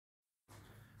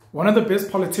One of the best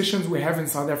politicians we have in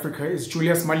South Africa is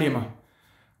Julius Malema.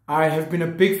 I have been a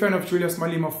big fan of Julius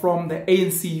Malema from the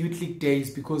ANC Youth League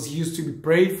days because he used to be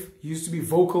brave, he used to be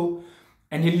vocal,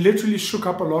 and he literally shook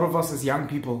up a lot of us as young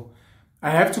people. I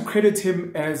have to credit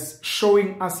him as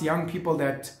showing us young people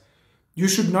that you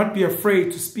should not be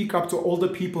afraid to speak up to older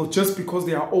people just because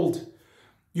they are old.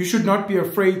 You should not be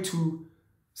afraid to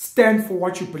stand for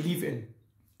what you believe in.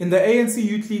 In the ANC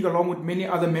Youth League, along with many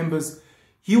other members,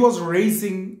 he was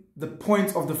raising the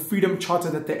point of the Freedom Charter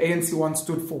that the ANC once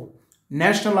stood for.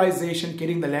 Nationalization,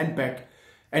 getting the land back.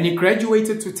 And he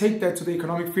graduated to take that to the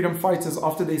economic freedom fighters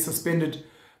after they suspended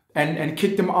and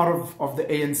kicked them out of the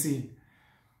ANC.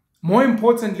 More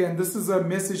importantly, and this is a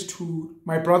message to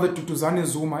my brother Duduzane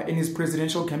Zuma in his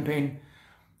presidential campaign,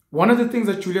 one of the things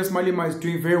that Julius Malema is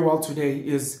doing very well today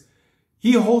is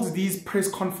he holds these press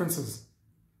conferences.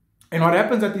 And what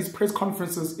happens at these press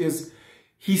conferences is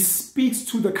he speaks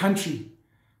to the country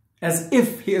as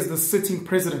if he is the sitting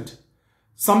president.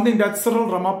 Something that Cyril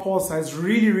Ramaphosa has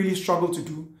really struggled to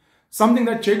do. Something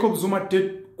that Jacob Zuma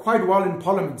did quite well in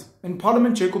Parliament. In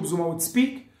Parliament, Jacob Zuma would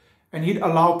speak and he'd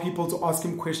allow people to ask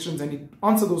him questions and he'd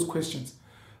answer those questions.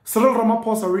 Cyril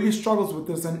Ramaphosa really struggles with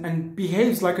this and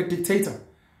behaves like a dictator.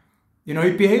 You know,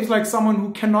 he behaves like someone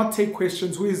who cannot take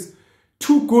questions, who is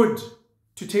too good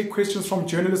to take questions from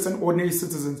journalists and ordinary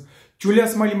citizens.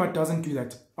 Julius Malema doesn't do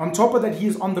that. On top of that, he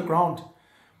is on the ground.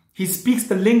 He speaks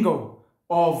the lingo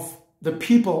of the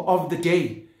people of the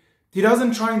day. He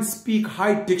doesn't try and speak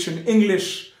high diction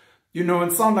English, you know,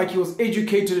 and sound like he was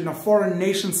educated in a foreign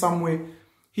nation somewhere.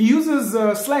 He uses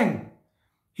slang.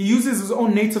 He uses his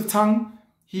own native tongue.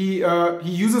 He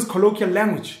uses colloquial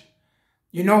language.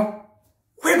 You know,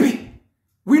 whippy.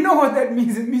 We know what that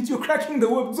means. It means you're cracking the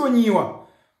whip. Zonyiwa.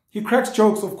 He cracks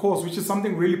jokes, of course, which is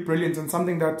something really brilliant and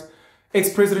something that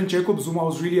ex-President Jacob Zuma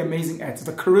was really amazing at.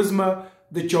 The charisma,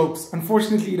 the jokes.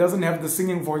 Unfortunately, he doesn't have the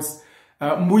singing voice.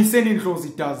 Mbuyiseni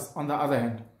Ndlozi does, on the other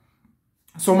hand.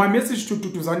 So my message to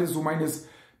Duduzane Zuma in his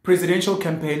presidential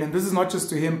campaign, and this is not just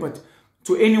to him, but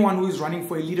to anyone who is running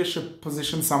for a leadership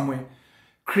position somewhere,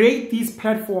 create these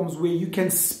platforms where you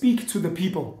can speak to the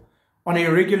people on a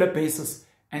regular basis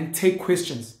and take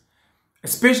questions,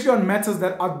 especially on matters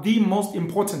that are the most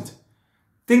important.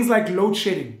 Things like load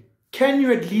shedding. Can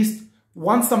you at least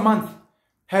once a month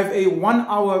have a 1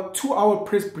 hour, 2 hour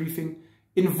press briefing?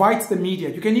 Invite the media.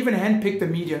 You can even handpick the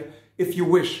media if you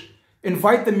wish.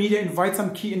 Invite the media, invite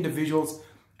some key individuals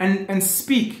and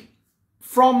speak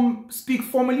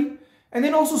formally and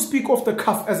then also speak off the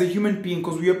cuff as a human being,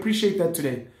 because we appreciate that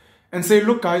today. And say,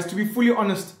 look guys, to be fully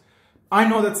honest, I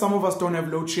know that some of us don't have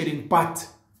load shedding, but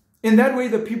in that way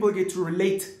the people get to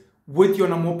relate with you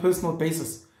on a more personal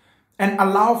basis and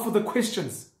allow for the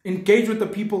questions. Engage with the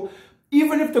people.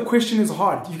 Even if the question is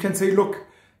hard, you can say, look,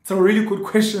 it's a really good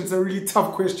question. It's a really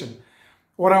tough question.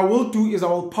 What I will do is I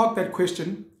will park that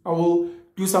question. I will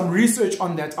do some research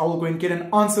on that. I will go and get an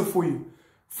answer for you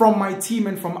from my team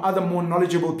and from other more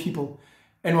knowledgeable people.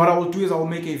 And what I will do is I will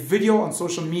make a video on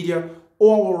social media,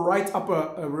 or I will write up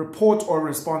a report or a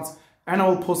response and I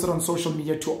will post it on social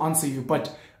media to answer you.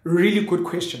 But really good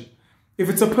question. If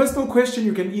it's a personal question,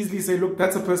 you can easily say, look,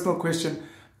 that's a personal question.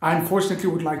 I unfortunately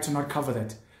would like to not cover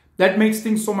that. That makes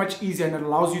things so much easier and it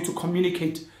allows you to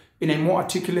communicate in a more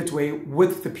articulate way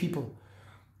with the people.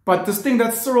 But this thing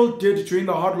that Cyril did during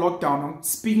the hard lockdown,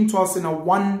 speaking to us in a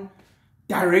one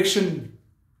direction,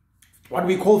 what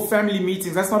we call family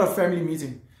meetings, that's not a family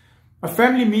meeting. A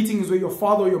family meeting is where your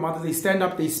father or your mother, they stand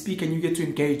up, they speak and you get to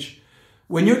engage.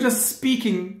 When you're just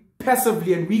speaking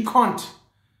passively and we can't,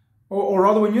 or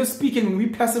rather when you're speaking and we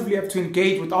passively have to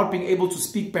engage without being able to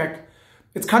speak back,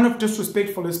 it's kind of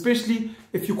disrespectful, especially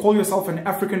if you call yourself an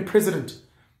African president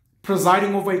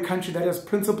presiding over a country that has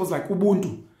principles like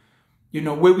Ubuntu, you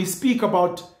know, where we speak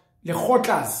about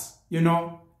lekotlas, you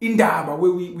know, indaba,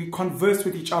 where we converse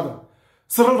with each other.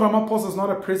 Cyril Ramaphosa is not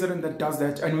a president that does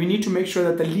that, and we need to make sure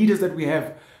that the leaders that we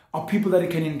have are people that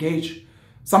can engage.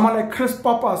 Someone like Chris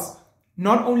Papas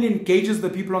not only engages the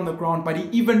people on the ground, but he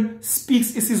even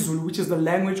speaks isiZulu, which is the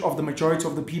language of the majority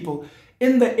of the people,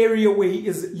 in the area where he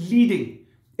is leading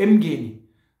Mgeni.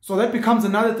 So that becomes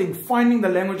another thing, finding the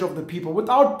language of the people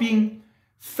without being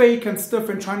fake and stiff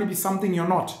and trying to be something you're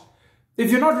not.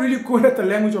 If you're not really good at the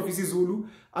language of isiZulu,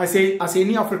 I say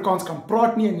any Afrikaans kan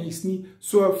praat nie en jy's nie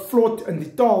so vlot in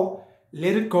die taal,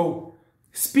 let it go.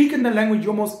 Speak in the language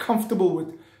you're most comfortable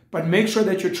with, but make sure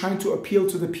that you're trying to appeal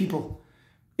to the people.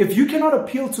 If you cannot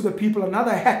appeal to the people,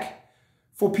 another hack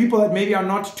for people that maybe are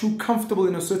not too comfortable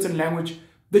in a certain language,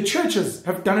 the churches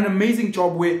have done an amazing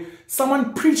job where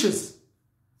someone preaches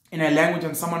in a language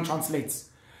and someone translates.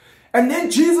 And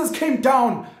then Jesus came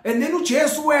down. And then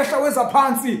Jesus went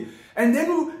phansi. And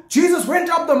then Jesus went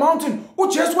up the mountain.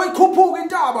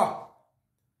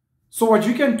 So what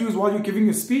you can do is, while you're giving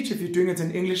a speech, if you're doing it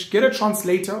in English, get a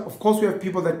translator. Of course, we have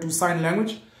people that do sign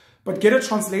language. But get a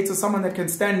translator, someone that can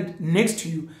stand next to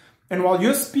you. And while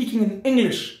you're speaking in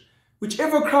English,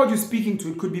 whichever crowd you're speaking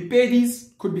to, it could be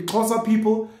Pedis, could be Xhosa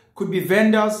people, could be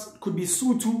vendors, could be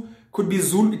Sutu, could be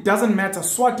Zulu, it doesn't matter.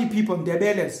 Swati people,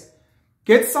 Ndebeles.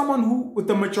 Get someone who, with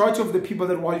the majority of the people,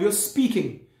 that while you're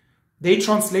speaking, they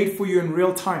translate for you in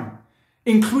real time,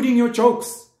 including your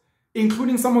jokes,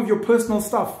 including some of your personal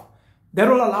stuff. That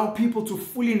will allow people to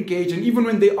fully engage. And even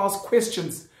when they ask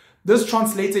questions, this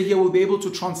translator here will be able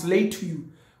to translate to you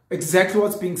exactly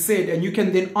what's being said. And you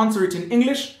can then answer it in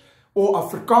English or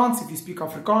Afrikaans if you speak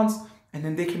Afrikaans, and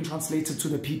then they can translate it to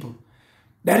the people.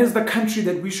 That is the country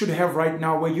that we should have right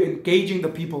now, where you're engaging the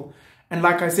people. And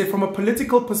like I said, from a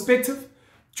political perspective,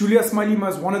 Julius Malema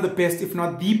is one of the best, if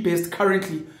not the best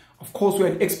currently. Of course, we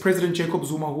had ex-President Jacob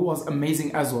Zuma, who was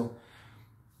amazing as well.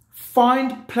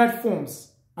 Find platforms.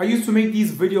 I used to make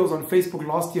these videos on Facebook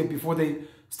last year before they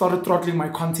started throttling my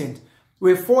content,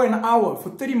 where for an hour, for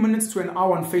 30 minutes to an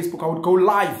hour on Facebook, I would go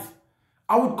live.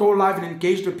 I would go live and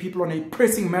engage the people on a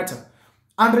pressing matter.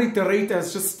 Andre Terreita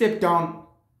has just stepped down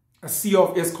as CEO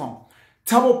of Eskom.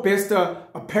 Thabo Bester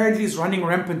apparently is running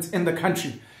rampant in the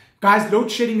country. Guys, load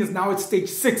shedding is now at stage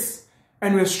 6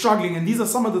 and we're struggling. And these are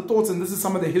some of the thoughts and this is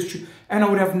some of the history. And I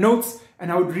would have notes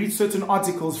and I would read certain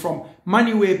articles from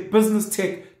Moneyweb, Business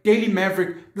Tech, Daily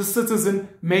Maverick, The Citizen,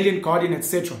 Mail and Guardian,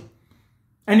 etc.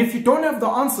 And if you don't have the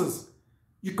answers,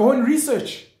 you go and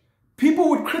research. People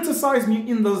would criticize me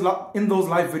in those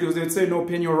live videos. They'd say, no,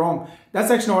 Pen, you're wrong.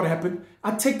 That's actually not what happened.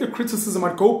 I'd take the criticism,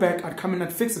 I'd go back, I'd come in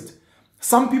and fix it.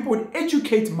 Some people would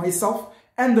educate myself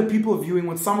and the people viewing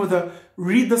with some of the,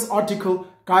 read this article,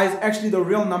 guys, actually the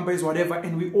real number is whatever,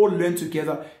 and we all learn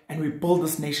together and we build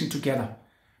this nation together.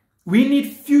 We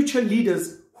need future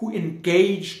leaders who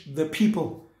engage the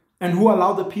people and who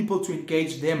allow the people to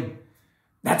engage them.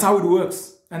 That's how it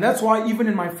works. And that's why even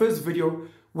in my first video,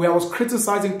 where I was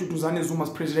criticizing Duduzane Zuma's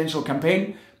presidential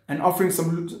campaign and offering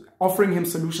him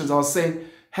solutions, I was saying,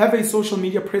 have a social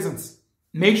media presence.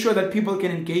 Make sure that people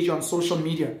can engage on social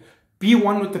media. Be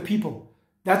one with the people.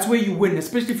 That's where you win,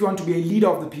 especially if you want to be a leader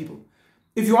of the people.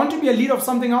 If you want to be a leader of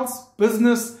something else,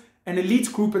 business, an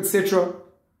elite group, etc.,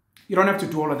 you don't have to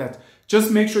do all of that.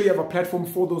 Just make sure you have a platform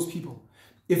for those people.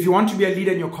 If you want to be a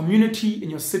leader in your community, in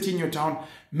your city, in your town,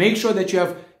 make sure that you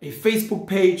have a Facebook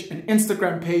page, an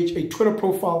Instagram page, a Twitter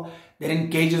profile that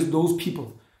engages those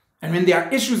people. And when there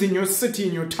are issues in your city,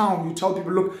 in your town, you tell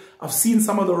people, look, I've seen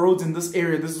some of the roads in this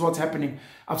area. This is what's happening.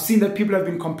 I've seen that people have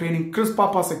been complaining. Chris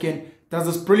Papas, again, does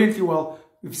this brilliantly well.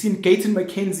 We've seen Gayton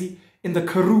McKenzie in the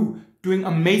Karoo doing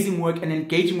amazing work and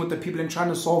engaging with the people and trying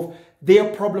to solve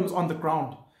their problems on the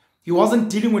ground. He wasn't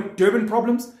dealing with Durban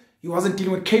problems. He wasn't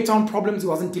dealing with Cape Town problems. He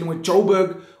wasn't dealing with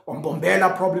Joburg or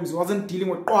Mbombela problems. He wasn't dealing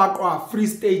with Free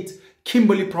State,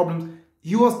 Kimberley problems.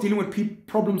 He was dealing with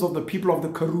problems of the people of the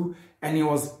Karoo, and he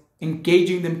was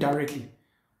engaging them directly.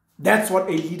 That's what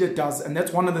a leader does. And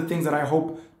that's one of the things that I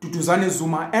hope Duduzane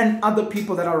Zuma and other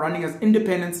people that are running as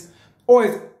independents or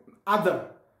as other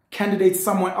candidates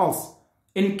somewhere else,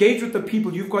 engage with the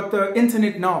people. You've got the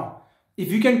internet now.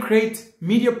 If you can create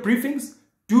media briefings,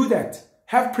 do that.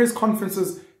 Have press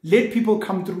conferences. Let people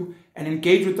come through and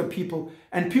engage with the people.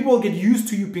 And people will get used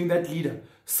to you being that leader.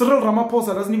 Cyril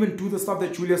Ramaphosa doesn't even do the stuff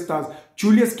that Julius does.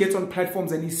 Julius gets on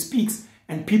platforms and he speaks.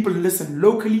 And people listen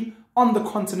locally, on the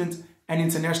continent, and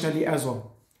internationally as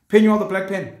well. Pen, you are the black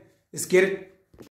pen. Let's get it.